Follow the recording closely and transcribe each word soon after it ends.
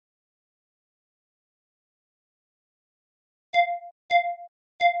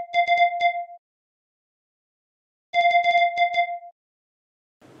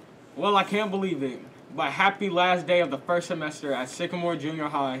Well, I can't believe it, but happy last day of the first semester at Sycamore Junior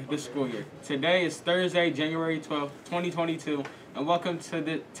High this school year. Today is Thursday, January 12th, 2022, and welcome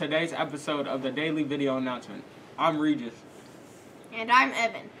to today's episode of the Daily Video Announcement. I'm Regis. And I'm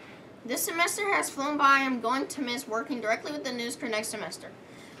Evan. This semester has flown by. I'm going to miss working directly with the news crew next semester.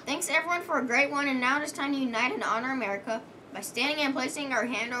 Thanks everyone for a great one, and now it is time to unite and honor America by standing and placing our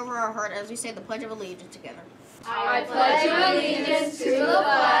hand over our heart as we say the Pledge of Allegiance together. I pledge allegiance to the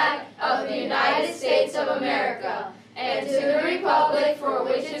flag of the United States of America and to the republic for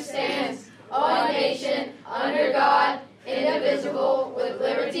which it stands, one nation, under God, indivisible, with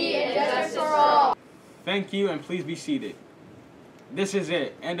liberty and justice for all. Thank you, and please be seated. This is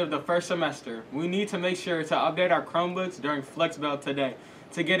it, end of the first semester. We need to make sure to update our Chromebooks during FlexBell today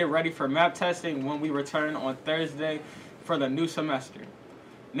to get it ready for map testing when we return on Thursday for the new semester.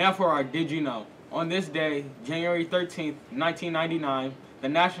 Now for our Did You Know? On this day, January 13th, 1999, the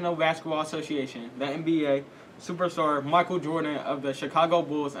National Basketball Association, the NBA, superstar Michael Jordan of the Chicago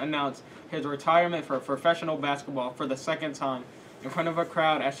Bulls announced his retirement for professional basketball for the second time in front of a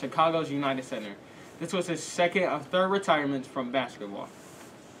crowd at Chicago's United Center. This was his second of third retirements from basketball.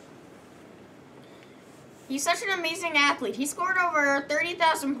 He's such an amazing athlete. He scored over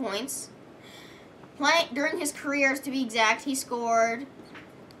 30,000 points. During his career, to be exact, he scored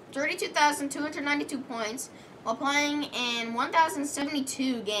 32,292 points while playing in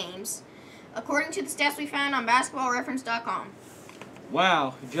 1,072 games, according to the stats we found on basketballreference.com.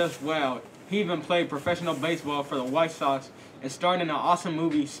 Wow, just wow. He even played professional baseball for the White Sox and starred in the awesome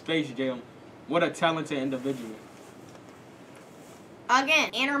movie Space Jam. What a talented individual. Again,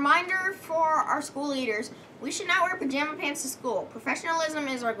 and a reminder for our school leaders, we should not wear pajama pants to school. Professionalism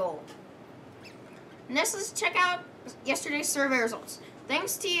is our goal. Next, let's check out yesterday's survey results.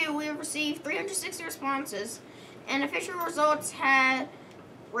 Thanks to you, we have received 360 responses, and official results had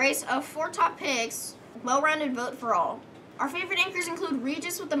race of 4 top picks, well-rounded vote for all. Our favorite anchors include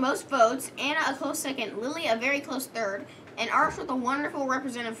Regis with the most votes, Anna a close second, Lily a very close third, and Arch with a wonderful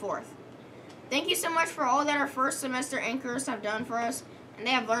represented fourth. Thank you so much for all that our first semester anchors have done for us, and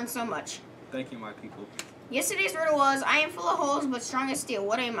they have learned so much. Thank you, my people. Yesterday's riddle was, I am full of holes but strong as steel.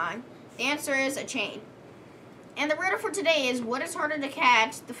 What am I? The answer is a chain. And the riddle for today is, what is harder to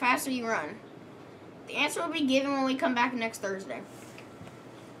catch the faster you run? The answer will be given when we come back next Thursday.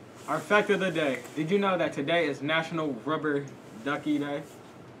 Our fact of the day. Did you know that today is National Rubber Ducky Day?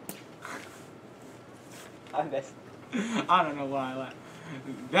 I don't know why I laughed.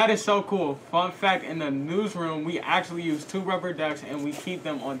 That is so cool. Fun fact, in the newsroom, we actually use 2 rubber ducks and we keep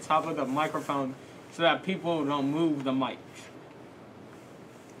them on top of the microphone so that people don't move the mics.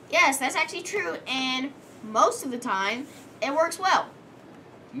 Yes, that's actually true, and most of the time, it works well.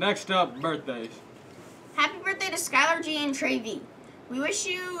 Next up, birthdays. Happy birthday to Skylar G and Trey V. We wish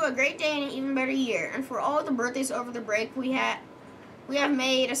you a great day and an even better year. And for all of the birthdays over the break, we have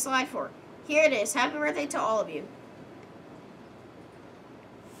made a slide for it. Here it is. Happy birthday to all of you.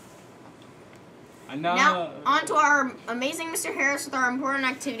 Now, on to our amazing Mr. Harris with our important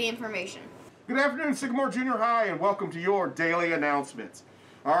activity information. Good afternoon, Sycamore Junior High, and welcome to your daily announcements.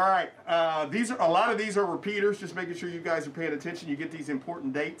 All right, a lot of these are repeaters, just making sure you guys are paying attention. You get these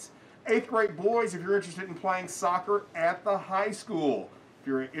important dates. 8th grade boys, if you're interested in playing soccer at the high school. If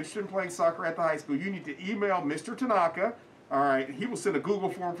you're interested in playing soccer at the high school, you need to email Mr. Tanaka. All right, he will send a Google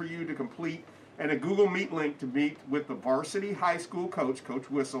form for you to complete and a Google Meet link to meet with the varsity high school coach,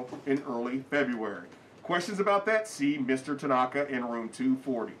 Coach Whistle, in early February. Questions about that? See Mr. Tanaka in room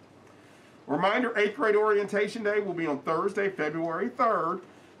 240. Reminder, 8th grade orientation day will be on Thursday, February 3rd.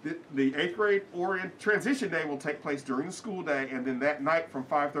 The 8th grade transition day will take place during the school day, and then that night from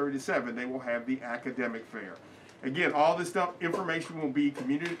 5:30 to 7, they will have the academic fair. Again, all this information will be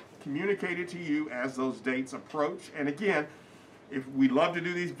communicated to you as those dates approach. And again, we'd love to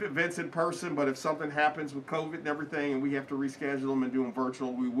do these events in person, but if something happens with COVID and everything and we have to reschedule them and do them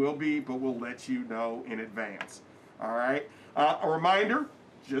virtual, we will be, but we'll let you know in advance. All right? A reminder,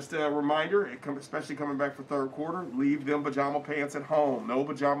 especially coming back for 3rd quarter, leave them pajama pants at home. No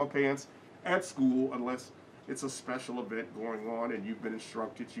pajama pants at school unless it's a special event going on and you've been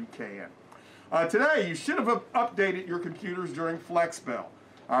instructed you can. Today, you should have updated your computers during FlexBell.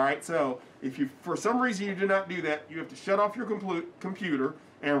 All right, so if you, for some reason you do not do that, you have to shut off your computer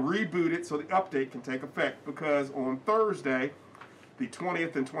and reboot it so the update can take effect, because on Thursday, the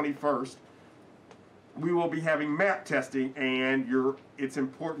 20th and 21st, we will be having map testing, and it's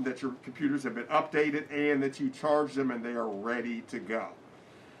important that your computers have been updated and that you charge them and they are ready to go.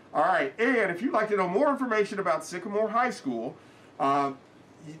 All right, and if you'd like to know more information about Sycamore High School,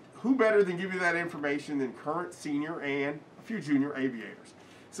 who better than give you that information than current senior and a few junior aviators.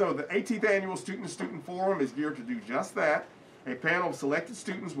 So the 18th Annual Student Forum is geared to do just that. A panel of selected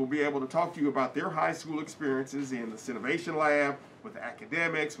students will be able to talk to you about their high school experiences in the Cinovation Lab, with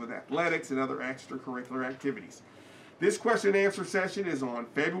academics, with athletics, and other extracurricular activities. This question and answer session is on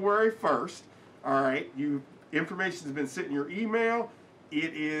February 1st. All right, information has been sent in your email.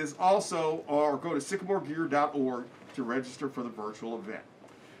 It is also, or go to sycamoregear.org to register for the virtual event.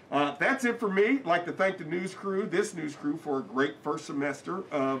 That's it for me. I'd like to thank this news crew, for a great first semester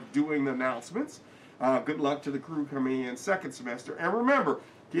of doing the announcements. Good luck to the crew coming in second semester. And remember,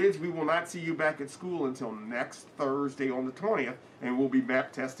 kids, we will not see you back at school until next Thursday on the 20th, and we'll be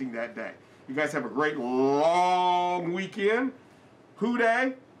map testing that day. You guys have a great long weekend. Who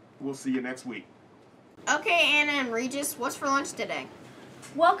day? We'll see you next week. Okay, Anna and Regis, what's for lunch today?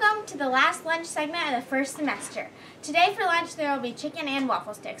 Welcome to the last lunch segment of the first semester. Today for lunch there will be chicken and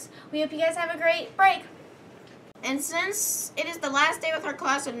waffle sticks. We hope you guys have a great break. And since it is the last day with our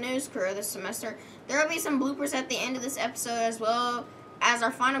class of news crew this semester, there will be some bloopers at the end of this episode as well as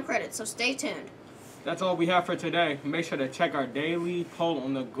our final credits, so stay tuned. That's all we have for today. Make sure to check our daily poll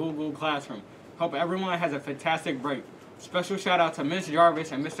on the Google Classroom. Hope everyone has a fantastic break. Special shout out to Ms.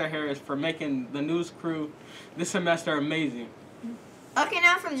 Jarvis and Mr. Harris for making the news crew this semester amazing. Okay,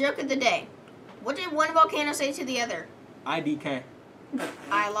 now for the joke of the day. What did one volcano say to the other? IDK.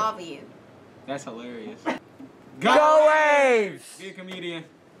 I love you. That's hilarious. Go Waves! Be a comedian.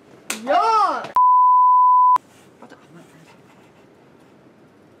 Yeah!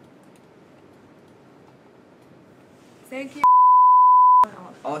 Thank you.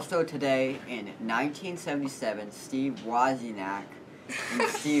 Also today, in 1977, Steve Wozniak and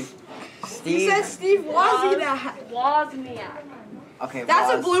Steve... He said Steve Wozniak. Wozniak. Okay,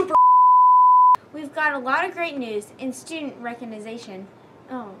 That's a blooper. We've got a lot of great news in student recognition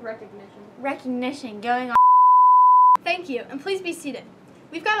going on. Thank you, and please be seated.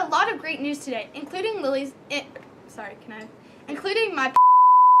 We've got a lot of great news today, including including my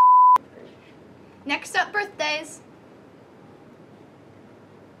next up birthdays.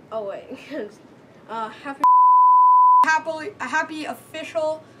 Oh wait. Happy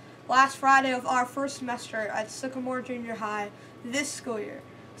official last Friday of our first semester at Sycamore Junior High this school year.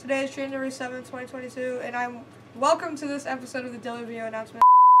 Today is January 7th, 2022, and I'm welcome to this episode of the Daily Video Announcement.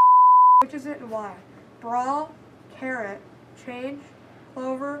 Which is it and why? Brawl, carrot, change,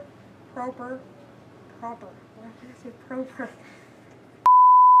 clover, proper. Why did I say proper?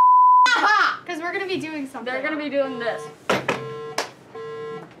 Because we're going to be doing something. They're going to be doing this.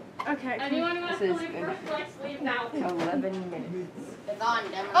 Okay. Anyone who has to leave for flex, leave now. 11 minutes.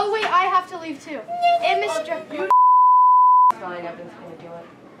 Oh, wait, I have to leave too. And Mr. Fine, Evan's going to do it.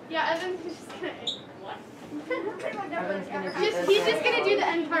 Yeah, Evan's just going to... Evan's going to do this. He's just going to do the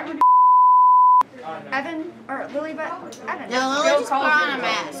end part. Evan, or Lily, but Evan. No, Lily just put on a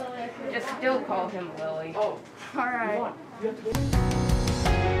mask. Just still call him Lily. Oh. All right.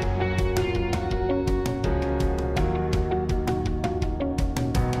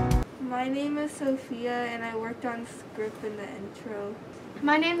 My name is Sophia, and I worked on script in the intro.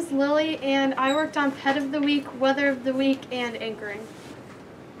 My name's Lily, and I worked on Pet of the Week, Weather of the Week, and anchoring.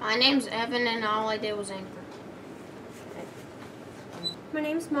 My name's Evan, and all I did was anchor. My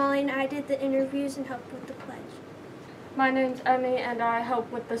name's Molly, and I did the interviews and helped with the pledge. My name's Emmy, and I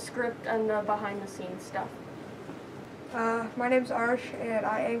help with the script and the behind-the-scenes stuff. My name's Arsh, and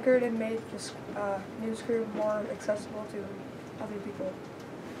I anchored and made this news crew more accessible to other people.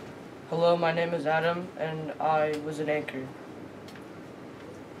 Hello, my name is Adam, and I was an anchor.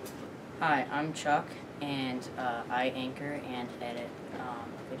 Hi, I'm Chuck, and I anchor and edit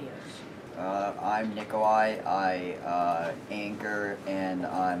videos. I'm Nikolai. I anchor, and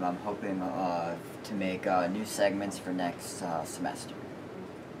I'm hoping to make new segments for next semester.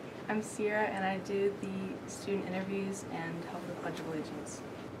 I'm Sierra, and I do the student interviews and help with Pledge of Allegiance.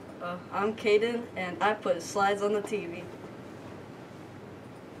 I'm Caden, and I put slides on the TV.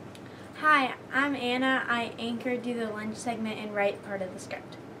 Hi, I'm Anna. I anchor, do the lunch segment, and write part of the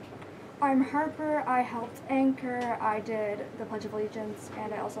script. I'm Harper. I helped anchor, I did the Pledge of Allegiance,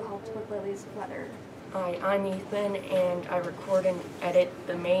 and I also helped with Lily's weather. Hi, I'm Ethan, and I record and edit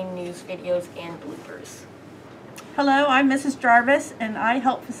the main news videos and bloopers. Hello, I'm Mrs. Jarvis, and I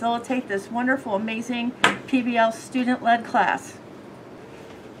help facilitate this wonderful, amazing PBL student-led class.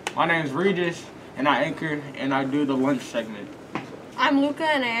 My name's Regis, and I anchor and I do the lunch segment. I'm Luca,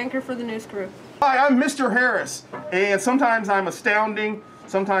 and I anchor for the news crew. Hi, I'm Mr. Harris, and sometimes I'm astounding,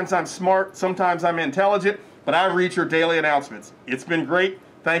 sometimes I'm smart, sometimes I'm intelligent, but I read your daily announcements. It's been great.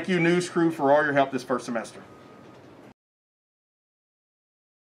 Thank you, news crew, for all your help this first semester.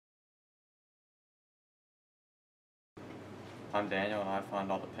 I'm Daniel, and I find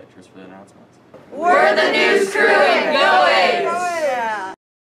all the pictures for the announcements. We're the news crew.